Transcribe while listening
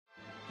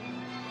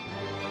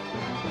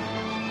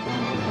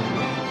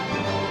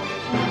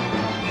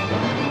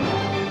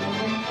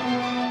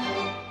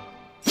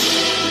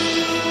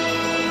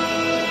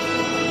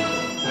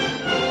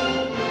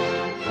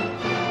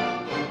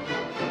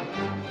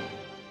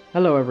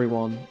Hello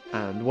everyone,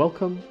 and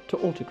welcome to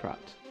Autocrat,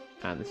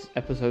 and this is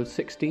episode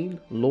 16,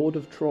 Lord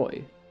of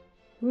Troy.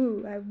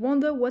 Ooh, I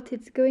wonder what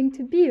it's going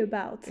to be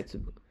about.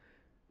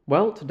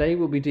 Well, today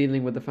we'll be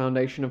dealing with the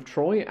foundation of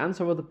Troy and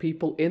some other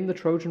people in the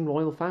Trojan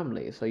royal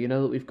family. So you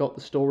know that we've got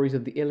the stories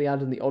of the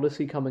Iliad and the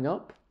Odyssey coming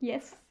up?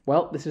 Yes.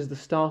 Well, this is the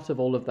start of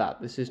all of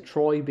that. This is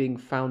Troy being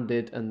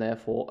founded and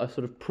therefore a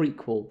sort of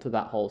prequel to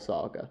that whole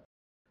saga.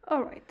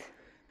 Alright.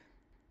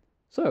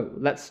 So,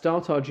 let's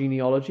start our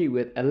genealogy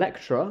with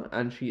Electra,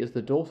 and she is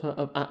the daughter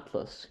of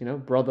Atlas,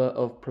 brother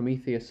of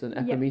Prometheus and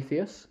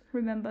Epimetheus. Yep.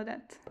 Remember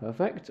that.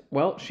 Perfect.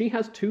 Well, she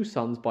has two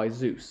sons by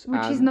Zeus.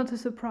 Which is not a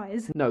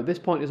surprise. No, this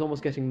point is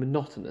almost getting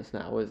monotonous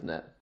now, isn't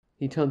it?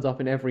 He turns up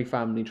in every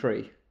family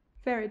tree.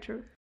 Very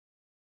true.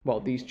 Well,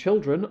 these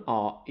children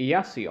are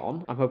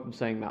Iasion, I hope I'm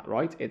saying that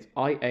right, it's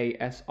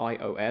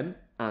Iasion,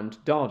 and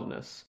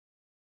Dardanus.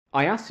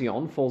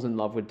 Iasion falls in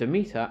love with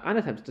Demeter and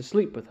attempts to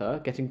sleep with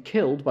her, getting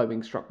killed by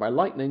being struck by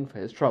lightning for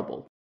his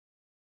trouble.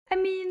 I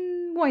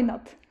mean, why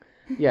not?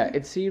 Yeah,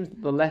 it seems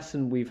the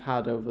lesson we've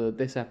had over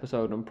this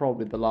episode, and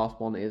probably the last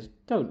one, is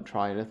don't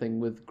try anything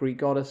with Greek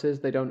goddesses,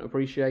 they don't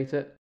appreciate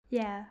it.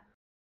 Yeah.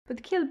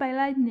 But killed by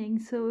lightning,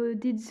 so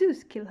did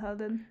Zeus kill her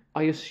then?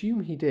 I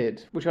assume he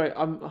did, which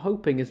I'm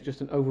hoping is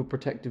just an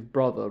overprotective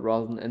brother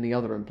rather than any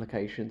other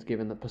implications,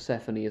 given that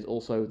Persephone is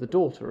also the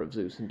daughter of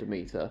Zeus and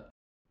Demeter.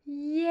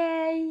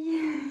 Yay!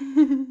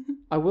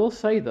 I will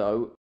say,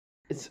 though,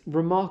 it's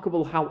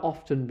remarkable how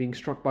often being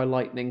struck by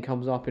lightning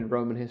comes up in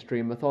Roman history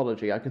and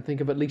mythology. I can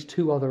think of at least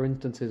 2 other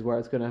instances where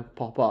it's going to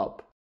pop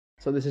up.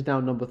 So this is now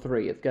number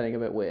 3. It's getting a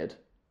bit weird.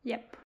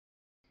 Yep.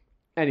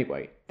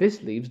 Anyway,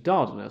 this leaves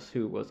Dardanus,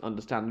 who was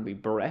understandably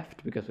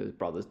bereft because of his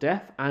brother's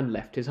death, and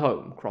left his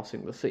home,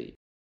 crossing the sea.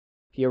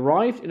 He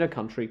arrived in a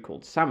country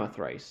called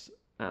Samothrace,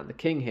 and the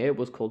king here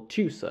was called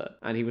Teucer,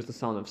 and he was the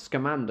son of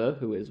Scamander,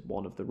 who is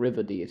one of the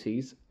river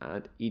deities,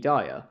 and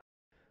Idaia.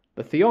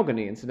 The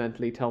Theogony,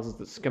 incidentally, tells us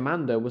that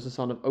Scamander was the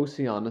son of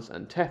Oceanus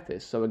and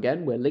Tethys, so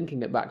again, we're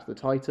linking it back to the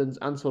Titans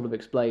and sort of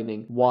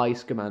explaining why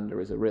Scamander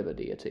is a river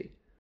deity.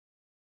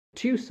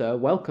 Teucer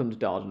welcomed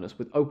Dardanus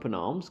with open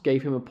arms,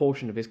 gave him a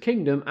portion of his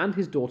kingdom, and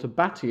his daughter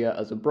Batia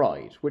as a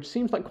bride, which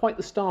seems like quite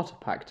the starter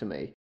pack to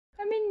me.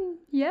 I mean,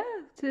 yeah,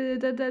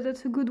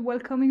 that's a good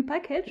welcoming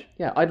package.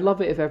 Yeah, I'd love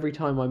it if every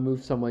time I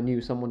moved somewhere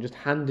new, someone just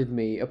handed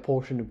me a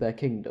portion of their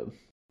kingdom.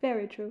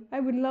 Very true.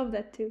 I would love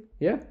that too.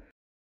 Yeah.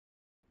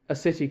 A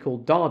city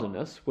called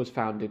Dardanus was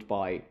founded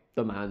by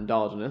the man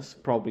Dardanus,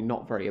 probably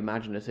not very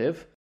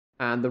imaginative,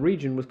 and the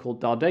region was called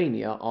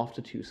Dardania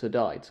after Teucer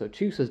died. So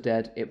Teucer's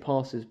dead, it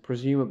passes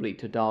presumably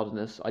to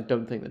Dardanus. I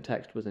don't think the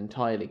text was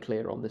entirely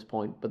clear on this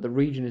point, but the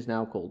region is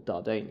now called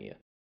Dardania.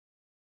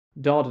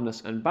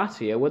 Dardanus and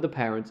Batia were the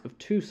parents of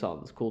 2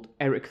 sons called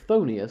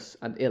Erichthonius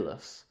and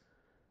Ilus.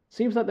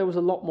 Seems like there was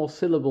a lot more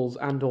syllables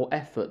and or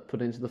effort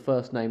put into the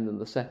first name than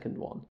the second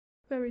one.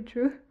 Very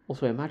true.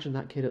 Also, imagine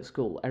that kid at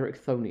school,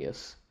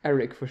 Erichthonius.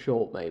 Eric for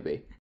short,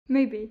 maybe.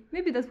 Maybe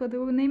that's where the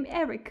name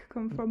Eric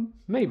come from.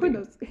 Maybe. Who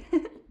knows?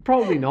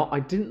 Probably not. I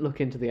didn't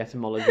look into the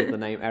etymology of the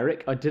name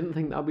Eric. I didn't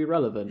think that would be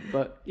relevant,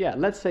 but yeah,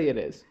 let's say it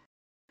is.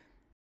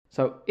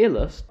 So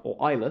Ilus, or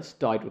Ilus,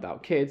 died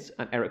without kids,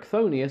 and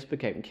Erichthonius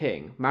became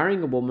king,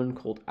 marrying a woman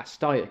called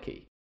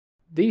Astyache.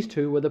 These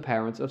 2 were the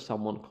parents of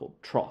someone called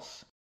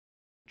Tros.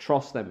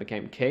 Tros then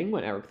became king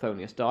when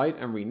Erichthonius died,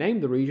 and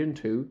renamed the region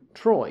to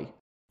Troy.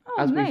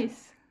 Oh,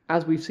 nice.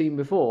 As we've seen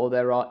before,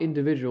 there are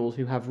individuals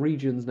who have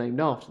regions named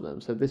after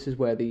them, so this is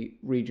where the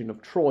region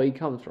of Troy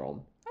comes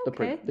from,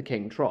 Okay. the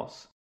king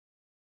Tros.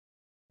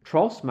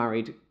 Tros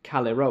married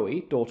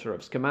Callirrhoe, daughter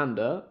of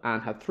Scamander,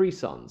 and had 3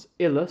 sons,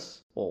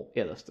 Ilus, or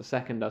Ilus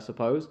II, I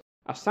suppose,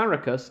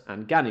 Assaracus,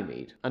 and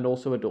Ganymede, and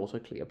also a daughter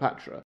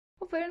Cleopatra.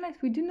 Oh, very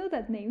nice. We do know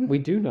that name. We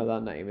do know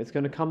that name. It's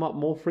going to come up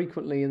more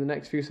frequently in the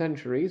next few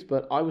centuries,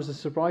 but I was as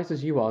surprised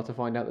as you are to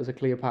find out there's a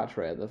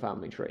Cleopatra in the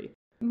family tree.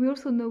 We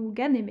also know who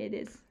Ganymede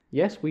is.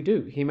 Yes, we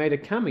do. He made a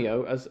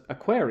cameo as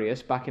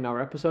Aquarius back in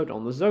our episode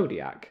on the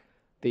Zodiac.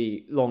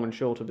 The long and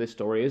short of this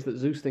story is that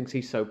Zeus thinks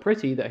he's so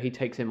pretty that he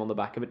takes him on the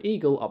back of an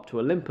eagle up to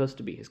Olympus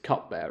to be his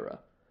cupbearer.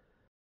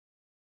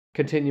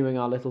 Continuing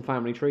our little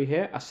family tree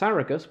here,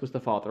 Assaracus was the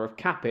father of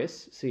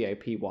Capys,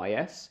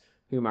 Capys,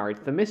 who married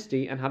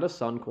Themiste and had a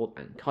son called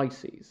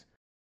Anchises.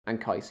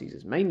 Anchises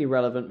is mainly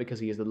relevant because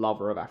he is the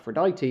lover of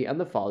Aphrodite and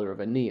the father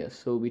of Aeneas,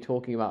 so we'll be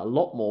talking about a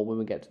lot more when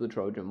we get to the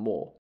Trojan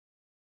War.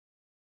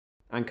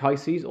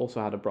 Anchises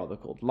also had a brother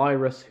called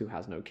Lyrus, who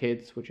has no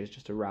kids, which is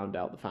just to round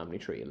out the family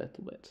tree a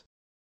little bit.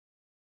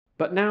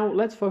 But now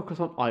let's focus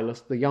on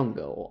Ilus the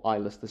Younger, or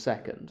Ilus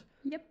II.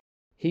 Yep.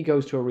 He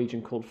goes to a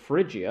region called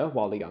Phrygia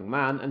while a young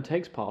man and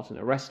takes part in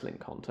a wrestling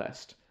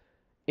contest.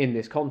 In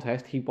this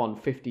contest, he won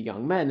 50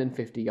 young men and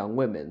 50 young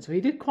women, so he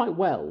did quite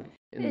well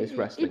in this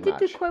wrestling match.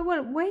 He did quite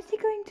well. What is he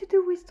going to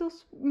do with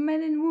those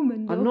men and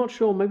women, though? I'm not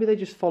sure. Maybe they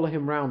just follow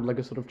him round like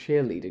a sort of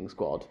cheerleading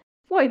squad.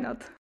 Why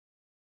not?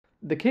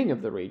 The king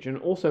of the region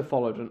also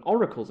followed an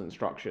oracle's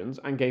instructions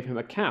and gave him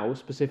a cow,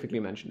 specifically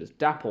mentioned as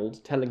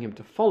dappled, telling him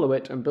to follow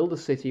it and build a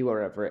city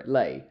wherever it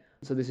lay.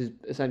 So this is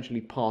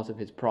essentially part of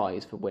his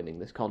prize for winning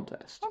this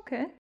contest.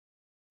 Okay.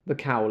 The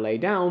cow lay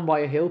down by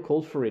a hill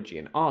called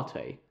Phrygian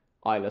Arte.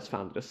 Ilus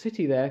founded a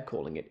city there,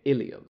 calling it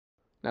Ilium.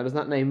 Now, does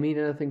that name mean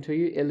anything to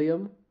you,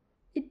 Ilium?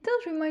 It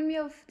does remind me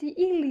of the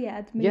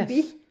Iliad,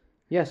 maybe.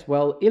 Yes,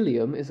 well,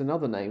 Ilium is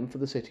another name for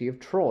the city of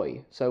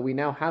Troy, so we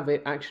now have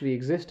it actually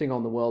existing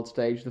on the world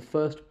stage. The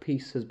first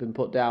piece has been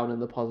put down in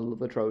the puzzle of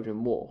the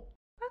Trojan War.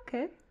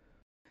 Okay.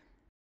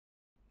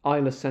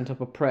 Ilus sent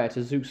up a prayer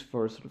to Zeus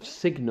for a sort of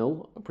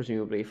signal,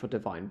 presumably for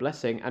divine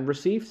blessing, and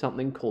received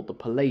something called the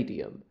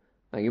Palladium.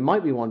 Now, you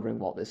might be wondering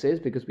what this is,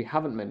 because we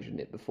haven't mentioned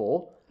it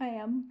before. I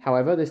am.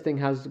 However, this thing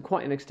has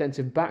quite an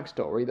extensive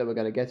backstory that we're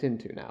going to get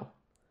into now.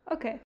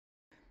 Okay.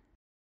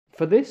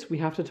 For this, we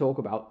have to talk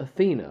about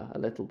Athena a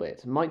little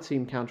bit. It might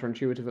seem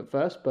counterintuitive at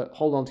first, but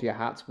hold on to your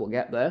hats, we'll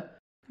get there.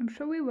 I'm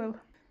sure we will.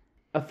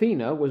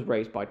 Athena was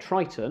raised by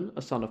Triton,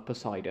 a son of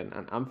Poseidon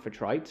and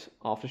Amphitrite,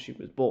 after she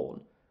was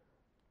born.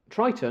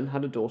 Triton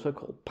had a daughter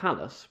called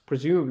Pallas,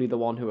 presumably the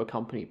one who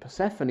accompanied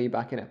Persephone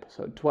back in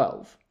episode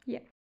 12. Yeah.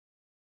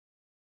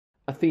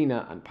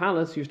 Athena and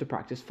Pallas used to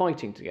practice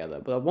fighting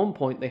together, but at one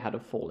point they had a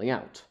falling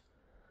out.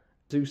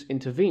 Zeus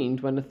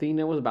intervened when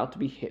Athena was about to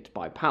be hit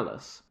by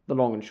Pallas, the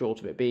long and short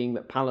of it being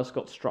that Pallas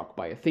got struck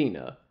by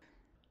Athena.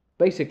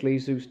 Basically,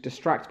 Zeus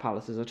distracts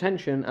Pallas's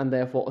attention, and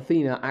therefore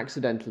Athena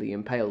accidentally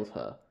impales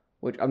her,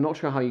 which I'm not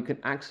sure how you can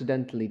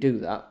accidentally do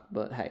that,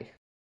 but hey.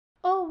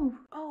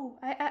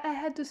 I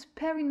had the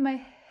spear in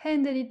my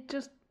hand and it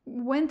just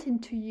went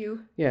into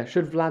you. Yeah,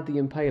 should Vlad the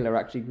Impaler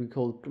actually be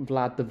called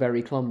Vlad the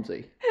Very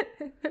Clumsy?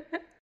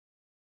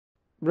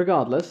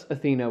 Regardless,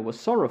 Athena was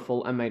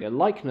sorrowful and made a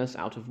likeness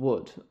out of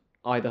wood,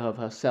 either of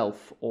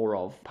herself or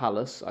of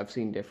Pallas. I've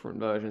seen different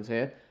versions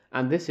here,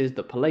 and this is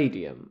the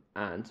Palladium,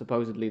 and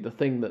supposedly the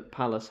thing that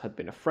Pallas had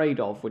been afraid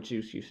of, which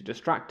Zeus used to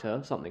distract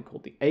her, something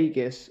called the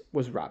Aegis,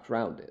 was wrapped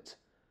round it.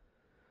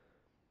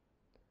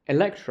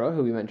 Electra,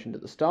 who we mentioned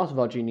at the start of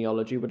our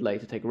genealogy, would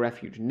later take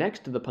refuge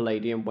next to the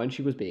Palladium when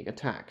she was being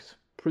attacked,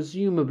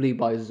 presumably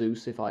by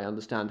Zeus, if I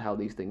understand how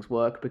these things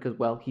work, because,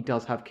 well, he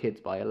does have kids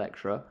by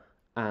Electra,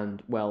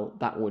 and, well,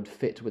 that would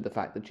fit with the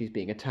fact that she's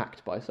being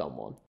attacked by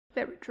someone.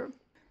 Very true.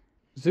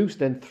 Zeus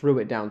then threw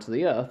it down to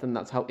the earth, and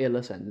that's how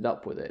Ilus ended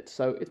up with it.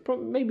 So it's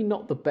probably maybe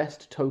not the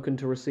best token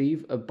to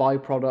receive, a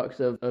byproduct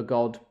of a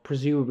god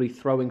presumably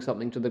throwing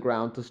something to the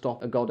ground to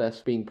stop a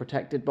goddess being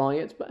protected by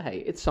it, but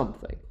hey, it's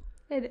something.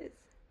 It is.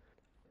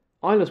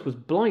 Ilus was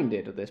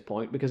blinded at this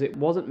point because it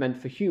wasn't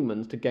meant for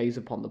humans to gaze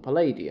upon the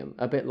Palladium,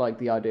 a bit like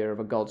the idea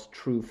of a god's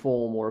true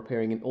form or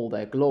appearing in all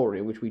their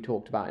glory, which we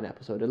talked about in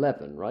episode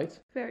 11, right?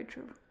 Very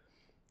true.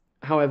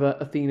 However,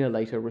 Athena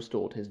later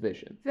restored his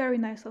vision. Very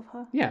nice of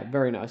her. Yeah,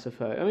 very nice of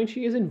her. I mean,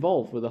 she is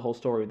involved with the whole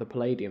story of the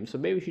Palladium, so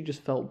maybe she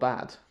just felt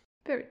bad.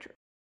 Very true.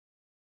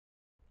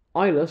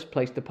 Ilus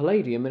placed the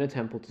Palladium in a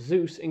temple to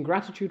Zeus in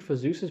gratitude for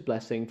Zeus's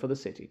blessing for the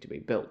city to be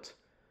built.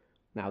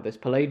 Now, this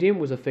Palladium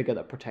was a figure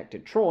that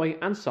protected Troy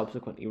and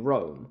subsequently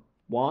Rome.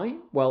 Why?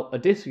 Well,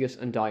 Odysseus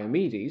and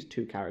Diomedes,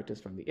 two characters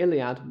from the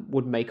Iliad,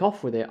 would make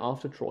off with it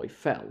after Troy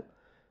fell.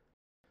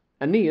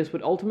 Aeneas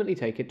would ultimately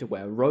take it to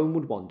where Rome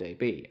would one day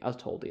be, as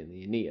told in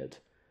the Aeneid.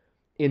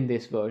 In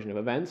this version of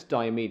events,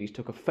 Diomedes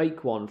took a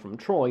fake one from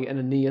Troy and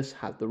Aeneas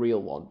had the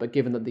real one, but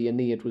given that the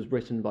Aeneid was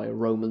written by a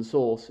Roman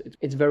source,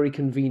 it's very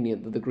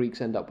convenient that the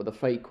Greeks end up with a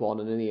fake one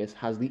and Aeneas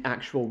has the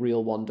actual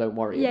real one, don't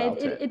worry about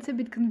it. Yeah, it's a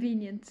bit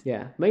convenient.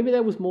 Yeah, maybe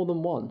there was more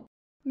than one.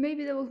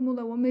 Maybe there was more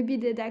than one. Maybe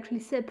they'd actually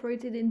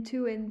separated in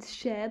two and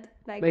shared,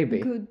 like Maybe.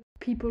 Good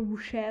people who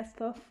share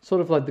stuff.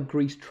 Sort of like the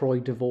Greece-Troy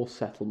divorce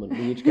settlement,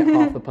 we each get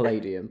half the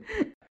Palladium.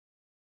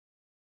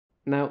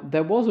 Now,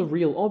 there was a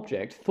real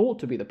object thought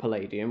to be the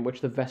Palladium,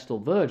 which the Vestal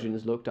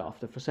Virgins looked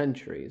after for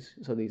centuries.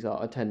 So these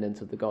are attendants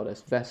of the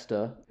goddess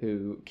Vesta,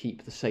 who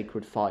keep the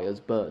sacred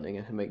fires burning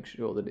and make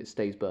sure that it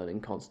stays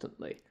burning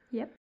constantly.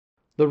 Yep.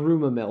 The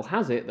rumour mill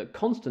has it that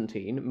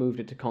Constantine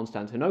moved it to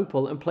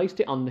Constantinople and placed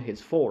it under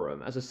his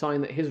forum as a sign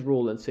that his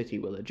rule and city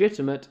were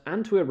legitimate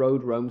and to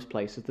erode Rome's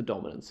place as the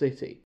dominant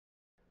city.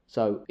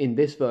 So, in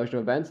this version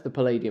of events, the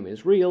Palladium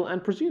is real,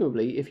 and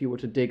presumably, if you were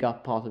to dig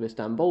up part of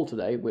Istanbul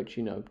today, which,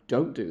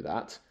 don't do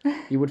that,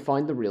 you would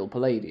find the real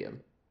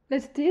Palladium.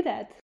 Let's do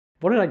that.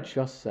 What did I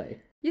just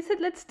say? You said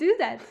let's do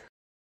that.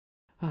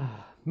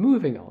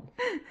 Moving on.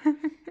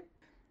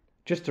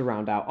 Just to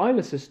round out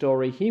Ilus'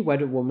 story, he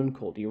wed a woman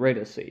called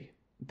Eurydice.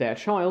 Their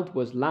child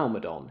was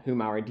Laomedon, who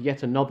married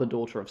yet another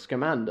daughter of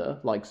Scamander.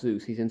 Like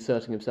Zeus, he's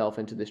inserting himself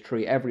into this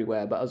tree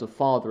everywhere, but as a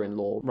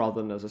father-in-law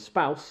rather than as a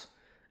spouse.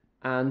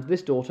 And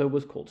this daughter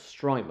was called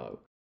Strymo.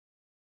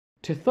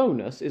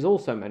 Tithonus is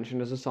also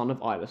mentioned as a son of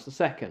Ilus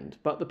II,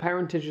 but the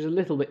parentage is a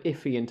little bit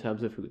iffy in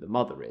terms of who the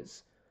mother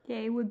is. Yeah,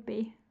 it would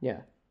be.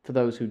 Yeah. For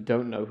those who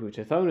don't know who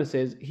Tithonus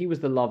is, he was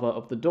the lover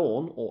of the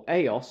Dawn, or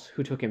Eos,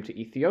 who took him to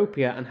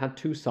Ethiopia and had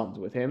two sons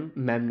with him,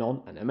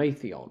 Memnon and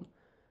Emathion.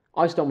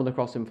 I stumbled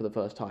across him for the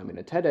first time in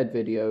a TED-Ed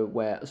video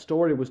where a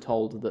story was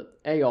told that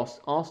Eos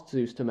asked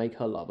Zeus to make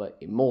her lover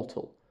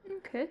immortal.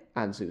 Okay.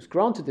 And Zeus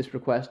granted this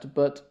request,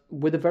 but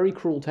with a very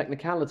cruel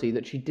technicality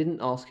that she didn't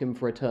ask him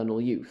for eternal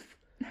youth.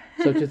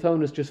 So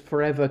Tithonus just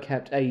forever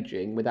kept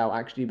aging without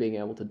actually being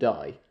able to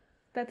die.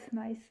 That's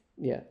nice.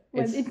 Yeah.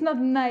 Well, it's not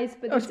nice,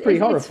 but it's pretty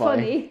horrifying.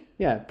 It's funny.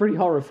 Yeah, pretty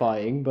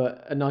horrifying,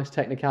 but a nice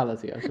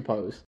technicality, I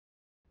suppose.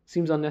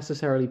 Seems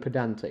unnecessarily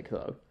pedantic,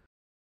 though.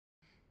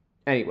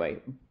 Anyway,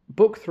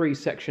 Book 3,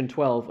 Section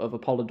 12 of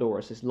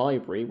Apollodorus'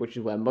 library, which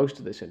is where most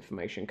of this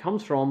information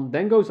comes from,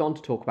 then goes on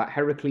to talk about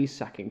Heracles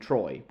sacking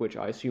Troy, which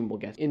I assume we'll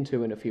get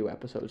into in a few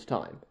episodes'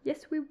 time.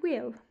 Yes, we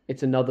will.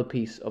 It's another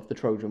piece of the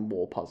Trojan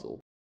War puzzle.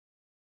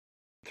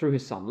 Through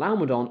his son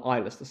Laomedon,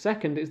 Ilus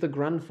II is the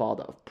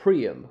grandfather of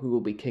Priam, who will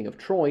be king of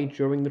Troy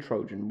during the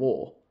Trojan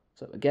War.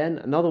 So again,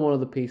 another one of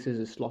the pieces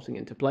is slotting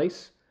into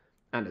place,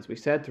 and as we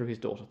said, through his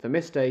daughter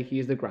Themiste, he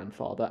is the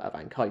grandfather of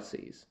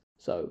Anchises.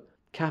 So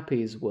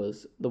Capys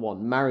was the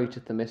one married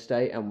to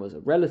Themiste and was a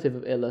relative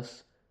of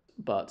Ilus,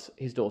 but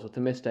his daughter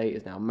Themiste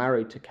is now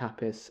married to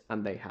Capys,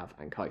 and they have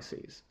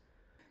Anchises.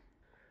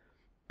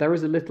 There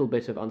is a little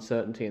bit of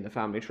uncertainty in the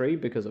family tree,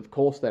 because of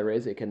course there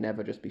is, it can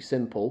never just be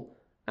simple,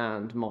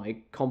 and my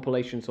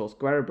compilation source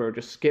Guerber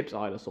just skips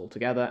Ilus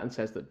altogether and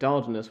says that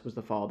Dardanus was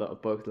the father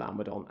of both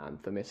Laomedon and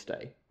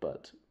Themiste,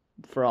 but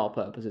for our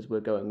purposes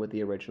we're going with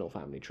the original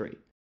family tree.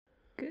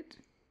 Good.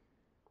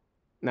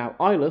 Now,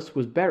 Ilus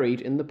was buried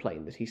in the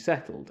plain that he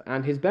settled,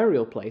 and his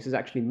burial place is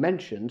actually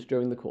mentioned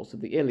during the course of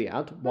the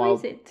Iliad, Where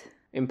is it?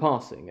 In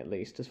passing, at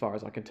least, as far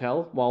as I can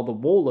tell, while the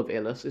wall of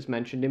Ilus is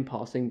mentioned in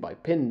passing by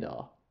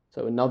Pindar,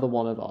 so another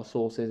one of our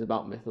sources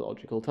about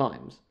mythological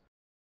times.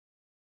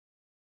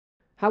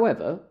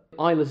 However,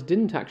 Ilus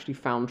didn't actually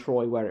found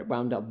Troy where it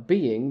wound up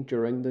being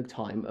during the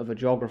time of a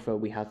geographer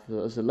we have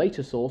as a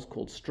later source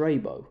called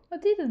Strabo. Oh,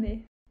 didn't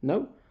he?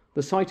 No.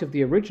 The site of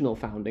the original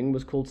founding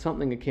was called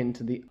something akin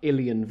to the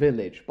Ilian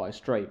village by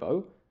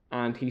Strabo,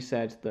 and he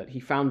said that he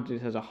founded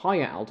it at a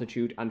higher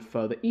altitude and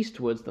further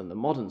eastwards than the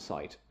modern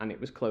site, and it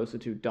was closer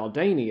to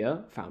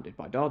Dardania, founded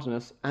by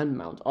Dardanus, and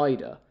Mount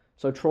Ida,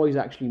 so Troy's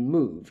actually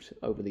moved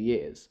over the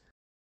years.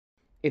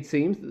 It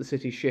seems that the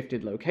city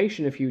shifted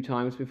location a few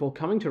times before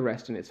coming to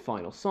rest in its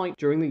final site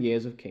during the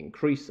years of King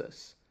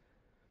Croesus.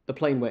 The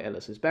plain where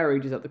Ilus is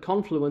buried is at the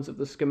confluence of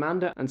the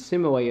Scamander and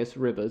Simoeis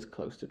rivers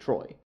close to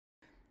Troy.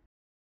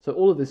 So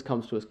all of this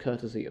comes to us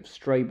courtesy of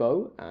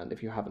Strabo, and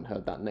if you haven't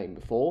heard that name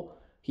before,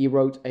 he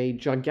wrote a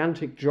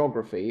gigantic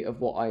geography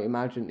of what I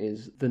imagine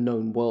is the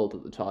known world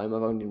at the time.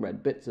 I've only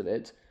read bits of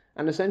it,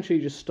 and essentially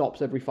just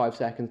stops every 5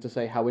 seconds to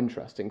say how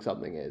interesting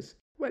something is.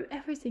 Well,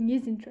 everything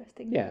is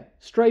interesting. Yeah,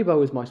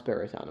 Strabo is my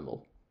spirit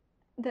animal.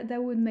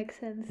 That would make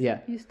sense. Yeah.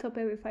 You stop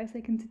every 5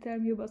 seconds to tell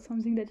me about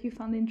something that you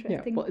found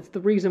interesting. Yeah, well, it's the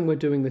reason we're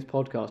doing this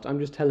podcast. I'm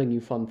just telling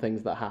you fun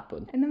things that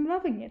happen. And I'm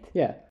loving it.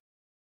 Yeah.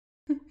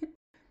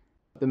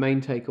 The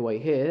main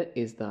takeaway here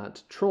is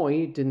that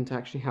Troy didn't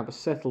actually have a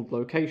settled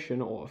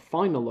location or a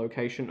final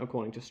location,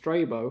 according to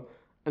Strabo,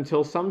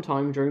 until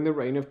sometime during the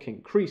reign of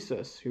King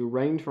Croesus, who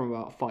reigned from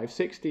about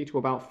 560 to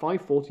about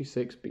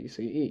 546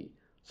 BCE.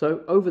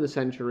 So, over the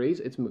centuries,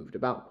 it's moved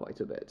about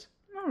quite a bit.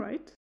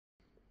 Alright.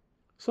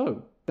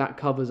 So, that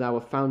covers our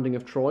founding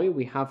of Troy.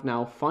 We have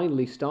now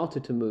finally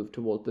started to move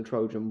towards the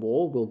Trojan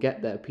War. We'll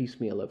get there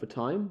piecemeal over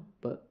time,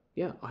 but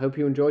yeah, I hope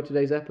you enjoyed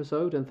today's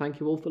episode, and thank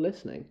you all for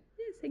listening.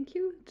 Thank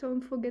you.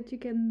 Don't forget you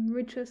can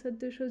reach us at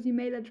the show's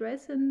email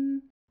address,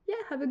 and yeah,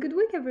 have a good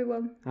week,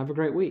 everyone. Have a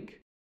great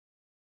week.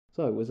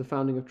 So, was the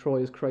founding of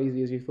Troy as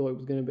crazy as you thought it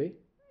was going to be?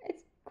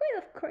 It's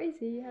kind of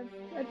crazy. I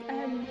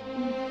hadn't...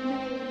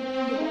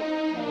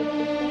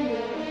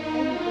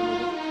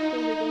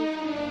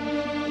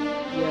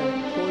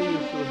 Yeah, Troy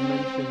was sort of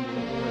mentioned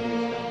already